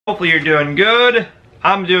Hopefully you're doing good.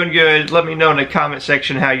 I'm doing good. Let me know in the comment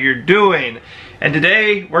section how you're doing. And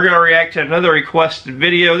today we're going to react to another requested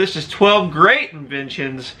video. This is 12 great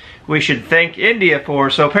inventions we should thank India for.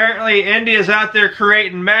 So apparently India's out there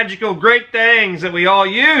creating magical great things that we all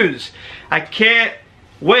use. I can't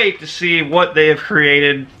wait to see what they have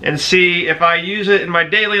created and see if I use it in my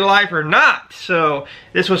daily life or not. So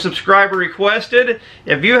this was subscriber requested.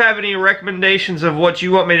 If you have any recommendations of what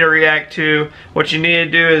you want me to react to, what you need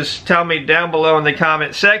to do is tell me down below in the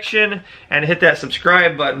comment section and hit that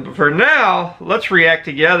subscribe button. But for now, let's react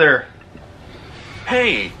together.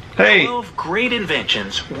 Hey, 12 great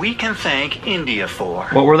inventions we can thank India for.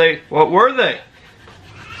 What were they? What were they?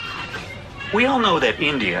 We all know that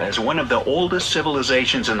India is one of the oldest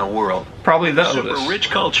civilizations in the world. Probably the oldest. Super rich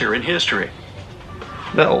culture in history.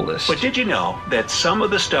 The oldest. But did you know that some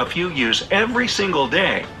of the stuff you use every single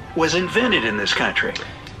day was invented in this country?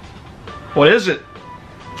 What is it?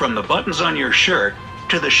 From the buttons on your shirt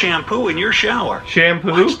to the shampoo in your shower.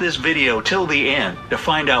 Shampoo? Watch this video till the end to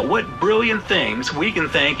find out what brilliant things we can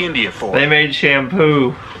thank India for. They made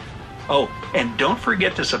shampoo. Oh, and don't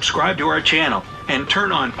forget to subscribe to our channel and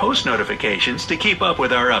turn on post notifications to keep up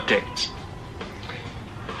with our updates.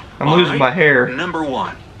 I'm losing my hair. Number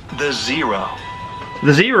 1, the zero.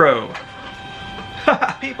 The zero.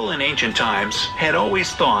 People in ancient times had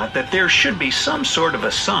always thought that there should be some sort of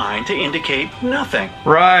a sign to indicate nothing.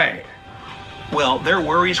 Right. Well, their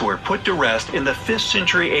worries were put to rest in the 5th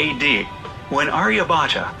century AD, when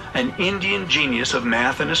Aryabhata, an Indian genius of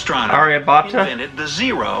math and astronomy, invented the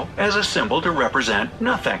zero as a symbol to represent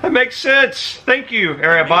nothing. That makes sense. Thank you,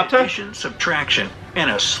 Aryabhata. Addition, subtraction,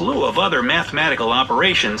 and a slew of other mathematical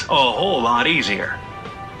operations a whole lot easier.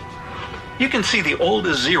 You can see the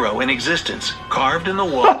oldest zero in existence carved in the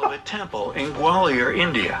wall of a temple in Gwalior,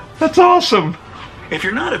 India. That's awesome. If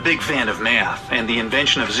you're not a big fan of math and the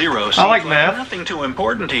invention of zero seems like math. Nothing too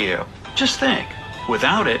important to you, just think,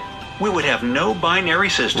 without it, we would have no binary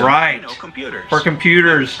system, right? No computers. For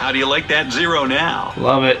computers. How do you like that zero now?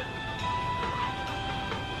 Love it.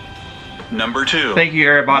 Number 2. Thank you,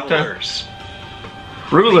 Aryabhata.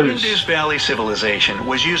 Rulers. The Indus Valley civilization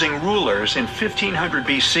was using rulers in 1500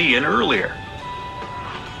 BC and earlier.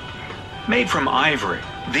 Made from ivory,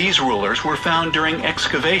 these rulers were found during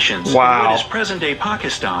excavations in what is present-day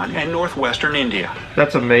Pakistan and northwestern India.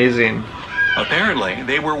 That's amazing. Apparently,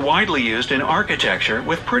 they were widely used in architecture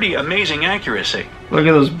with pretty amazing accuracy. Look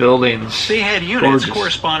at those buildings. They had units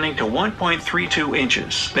corresponding to 1.32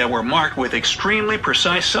 inches that were marked with extremely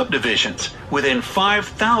precise subdivisions within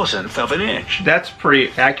 5,000th of an inch. That's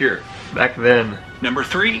pretty accurate back then. Number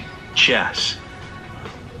 3, chess.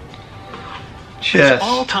 Chess. This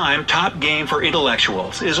all-time top game for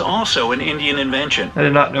intellectuals is also an Indian invention. I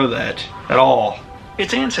did not know that at all.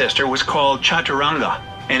 Its ancestor was called Chaturanga,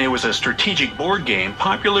 and it was a strategic board game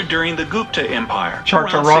popular during the Gupta Empire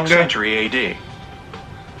around 6th century AD.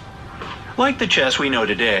 Like the chess we know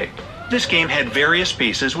today, this game had various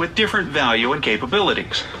pieces with different value and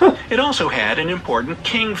capabilities. It also had an important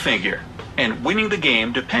king figure, and winning the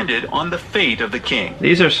game depended on the fate of the king.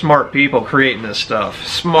 These are smart people creating this stuff.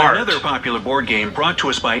 Smart. Another popular board game brought to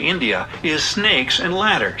us by India is Snakes and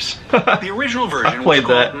Ladders. The original version was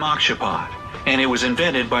called Mokshapat, and it was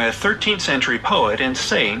invented by a 13th century poet and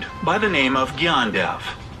saint by the name of Gyandev.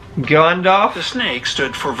 Gandalf? The snake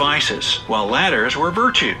stood for vices, while ladders were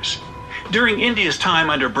virtues. During India's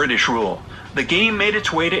time under British rule, the game made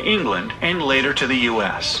its way to England and later to the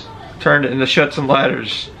US. Turned it into Shuts and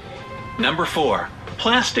Ladders. Number 4,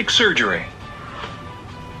 plastic surgery.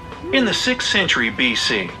 In the 6th century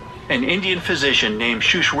BC, an Indian physician named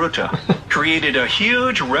Sushruta created a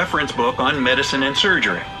huge reference book on medicine and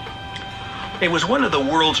surgery. It was one of the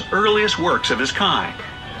world's earliest works of his kind.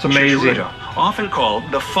 It's amazing. Sushruta, often called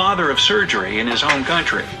the father of surgery in his home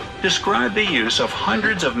country, described the use of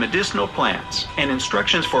hundreds of medicinal plants and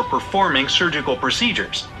instructions for performing surgical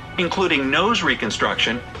procedures, including nose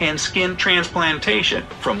reconstruction and skin transplantation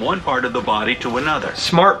from one part of the body to another.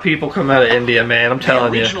 Smart people come out of India, man, I'm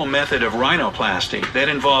telling you. The original method of rhinoplasty that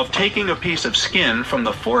involved taking a piece of skin from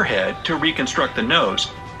the forehead to reconstruct the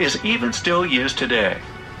nose is even still used today.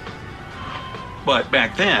 But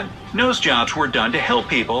back then, nose jobs were done to help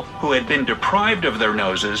people who had been deprived of their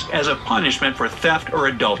noses as a punishment for theft or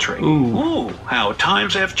adultery. Ooh, how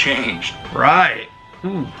times have changed. Right.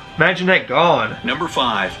 Ooh, imagine that gone. Number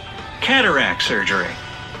 5, cataract surgery.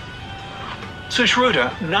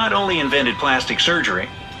 Sushruta not only invented plastic surgery,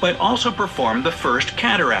 but also performed the first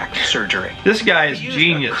cataract surgery. This guy is He used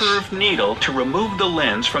genius. a curved needle to remove the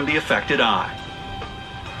lens from the affected eye.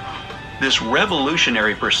 This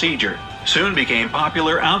revolutionary procedure soon became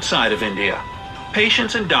popular outside of India.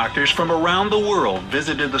 Patients and doctors from around the world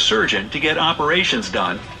visited the surgeon to get operations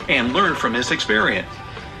done and learn from his experience.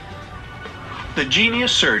 The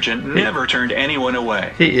genius surgeon never turned anyone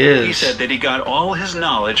away. He is. He said that he got all his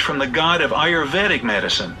knowledge from the god of Ayurvedic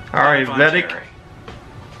medicine. Ayurvedic?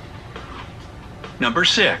 Number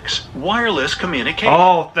 6, wireless communication.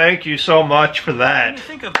 Oh, thank you so much for When that. you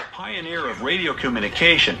think of the pioneer of radio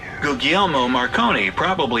communication, Guglielmo Marconi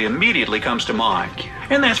probably immediately comes to mind.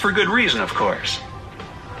 And that's for good reason, of course.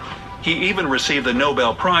 He even received the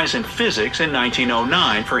Nobel Prize in Physics in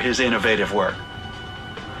 1909 for his innovative work.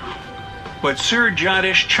 But Sir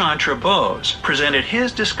Jagdish Chandra Bose presented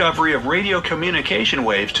his discovery of radio communication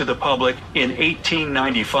waves to the public in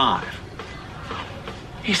 1895.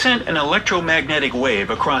 He sent an electromagnetic wave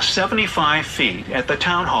across 75 feet at the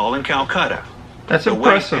town hall in Calcutta. That's The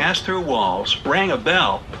impressive. wave passed through walls, rang a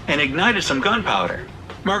bell, and ignited some gunpowder.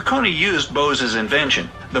 Marconi used Bose's invention,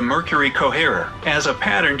 the mercury coherer, as a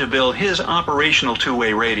pattern to build his operational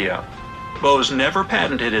two-way radio. Bose never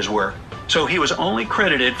patented his work, so he was only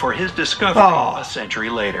credited for his discovery a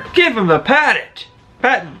century later. Give him the patent.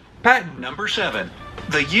 Patent. Number 7,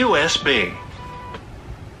 the USB.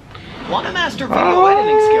 Want to master video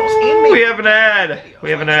editing skills and make We have an ad. We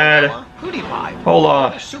have an ad. PewDiePie. Hold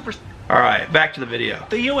on. Super. Alright, back to the video.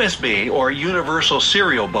 The USB, or Universal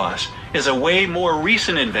Serial Bus, is a way more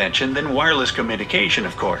recent invention than wireless communication,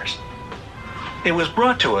 of course. It was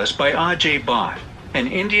brought to us by Ajay Bhatt, an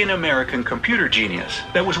Indian-American computer genius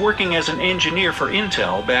that was working as an engineer for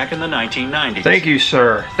Intel back in the 1990s. Thank you,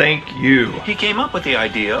 sir. Thank you. He came up with the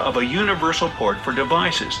idea of a universal port for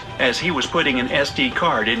devices, as he was putting an SD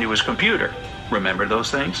card into his computer. Remember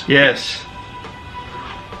those things? Yes.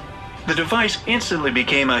 The device instantly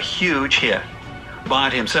became a huge hit.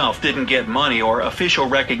 Bhatt himself didn't get money or official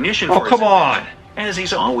recognition for Oh, his come on. as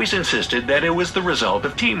he's always insisted that it was the result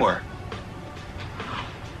of teamwork.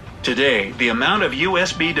 Today, the amount of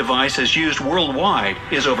USB devices used worldwide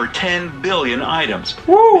is over 10 billion items,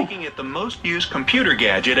 Woo. making it the most used computer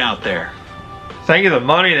gadget out there. Think of the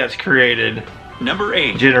money that's created, Number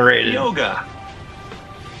 8, generated. yoga.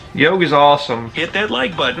 Yoga's awesome. Hit that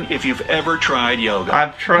like button if you've ever tried yoga.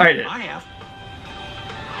 I've tried it. I have.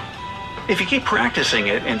 If you keep practicing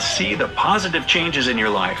it and see the positive changes in your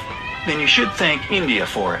life, then you should thank India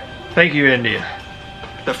for it. Thank you, India.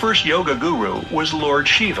 The first yoga guru was Lord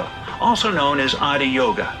Shiva, also known as Adi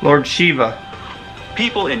Yoga. Lord Shiva.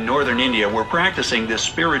 People in northern India were practicing this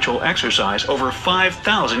spiritual exercise over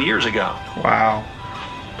 5,000 years ago. Wow.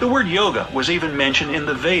 The word yoga was even mentioned in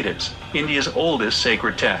the Vedas, India's oldest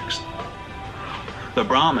sacred text. The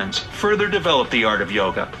Brahmins further developed the art of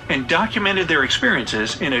yoga and documented their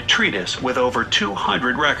experiences in a treatise with over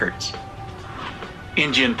 200 records.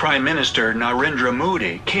 Indian Prime Minister Narendra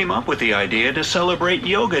Modi came up with the idea to celebrate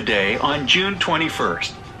Yoga Day on June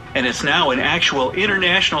 21st, and it's now an actual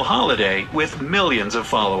international holiday with millions of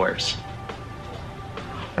followers.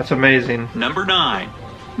 That's amazing. Number 9,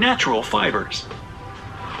 natural fibers.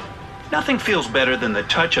 Nothing feels better than the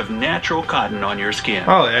touch of natural cotton on your skin.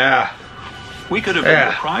 Oh, yeah. We could have been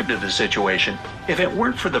deprived of this situation if it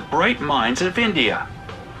weren't for the bright minds of India.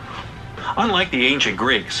 Unlike the ancient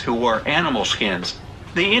Greeks, who wore animal skins,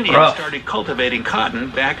 the Indians started cultivating cotton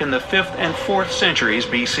back in the 5th and 4th centuries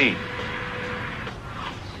BC.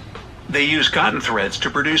 They used cotton threads to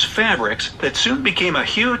produce fabrics that soon became a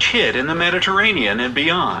huge hit in the Mediterranean and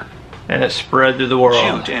beyond. And it spread through the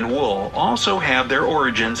world. Jute and wool also have their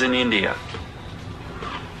origins in India.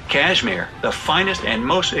 Cashmere, the finest and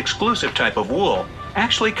most exclusive type of wool,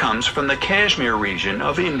 actually comes from the Kashmir region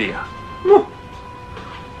of India. Woo.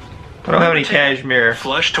 I don't have any cashmere.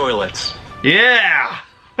 Flush toilets. Yeah!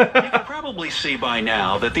 You can probably see by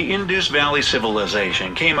now that the Indus Valley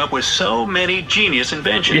civilization came up with so many genius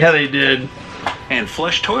inventions. Yeah, they did. And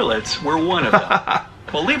flush toilets were one of them.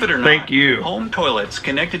 Believe it or not, Thank you. home toilets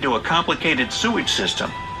connected to a complicated sewage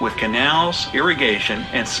system with canals, irrigation,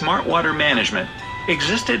 and smart water management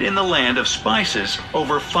existed in the land of spices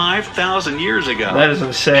over 5,000 years ago. That is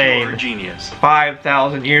insane. Pure genius.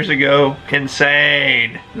 5,000 years ago.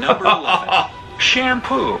 Insane. Number 11.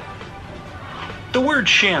 Shampoo. The word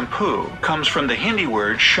shampoo comes from the Hindi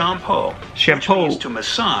word shampoo, Shampoo. which means to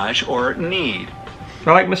massage or knead.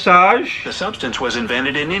 I like massage. The substance was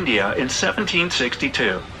invented in India in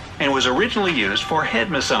 1762 and was originally used for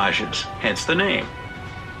head massages, hence the name.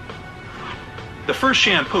 The first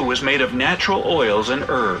shampoo was made of natural oils and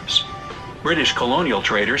herbs. British colonial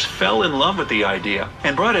traders fell in love with the idea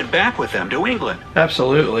and brought it back with them to England.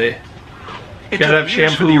 Absolutely. It Gotta took have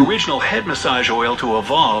years for shampoo. the original head massage oil to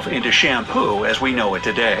evolve into shampoo as we know it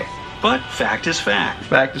today. But fact is fact.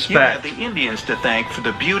 Fact is You fact. have the Indians to thank for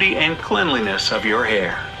the beauty and cleanliness of your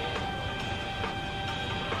hair.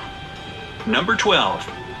 Number 12.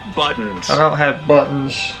 Buttons. I don't have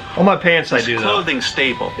buttons. On my pants I This do though. clothing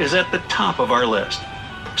staple is at the top of our list.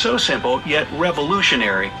 So simple, yet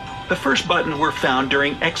revolutionary. The first buttons were found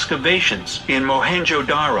during excavations in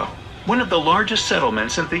Mohenjo-Daro, one of the largest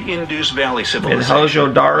settlements in the Indus Valley civilization.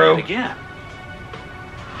 Mohenjo-Daro? Right again.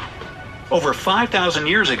 Over 5,000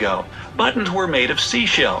 years ago, buttons were made of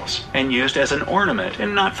seashells and used as an ornament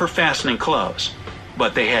and not for fastening clothes.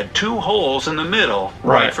 But they had 2 holes in the middle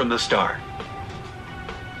right from the start.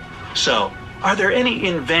 So, are there any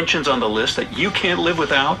inventions on the list that you can't live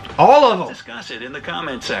without? All of them. Discuss it in the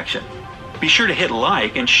comment section. Be sure to hit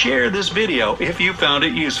like and share this video if you found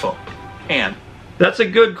it useful. And that's a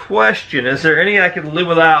good question. Is there any I could live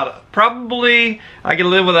without? Probably I could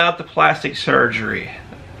live without the plastic surgery.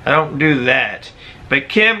 I don't do that. But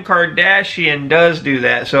Kim Kardashian does do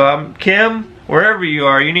that. So Kim, wherever you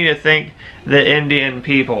are, you need to thank the Indian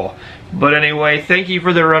people. But anyway, thank you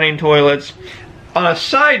for the running toilets. On a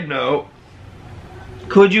side note,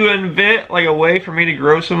 could you invent like a way for me to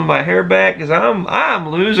grow some of my hair back? Because I'm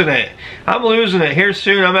losing it. I'm losing it. Here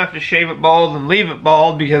soon I'm going to have to shave it bald and leave it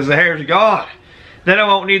bald because the hair's gone. Then I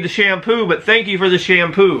won't need the shampoo, but thank you for the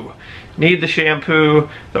shampoo. Need the shampoo,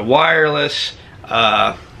 the wireless,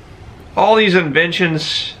 all these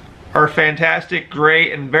inventions are fantastic,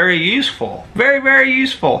 great, and very useful. Very, very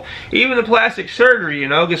useful. Even the plastic surgery, you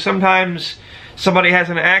know, because sometimes somebody has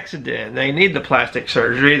an accident, they need the plastic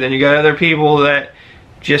surgery. Then you got other people that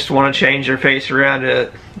just want to change their face around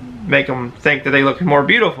to make them think that they look more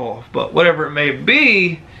beautiful. But whatever it may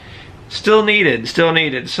be, still needed, still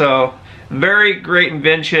needed. So, very great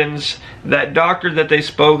inventions. That doctor that they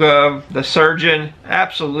spoke of, the surgeon,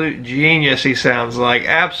 absolute genius he sounds like.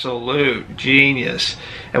 Absolute genius.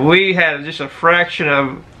 And we had just a fraction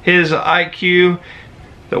of his IQ,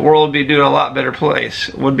 the world would be doing a lot better place.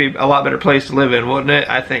 Would be a lot better place to live in, wouldn't it?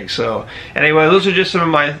 I think so. Anyway, those are just some of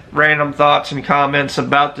my random thoughts and comments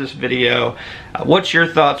about this video. What's your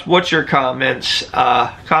thoughts? What's your comments?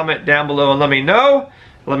 Comment down below and let me know.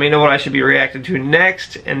 Let me know what I should be reacting to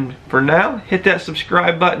next. And for now, hit that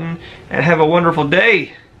subscribe button and have a wonderful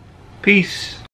day. Peace.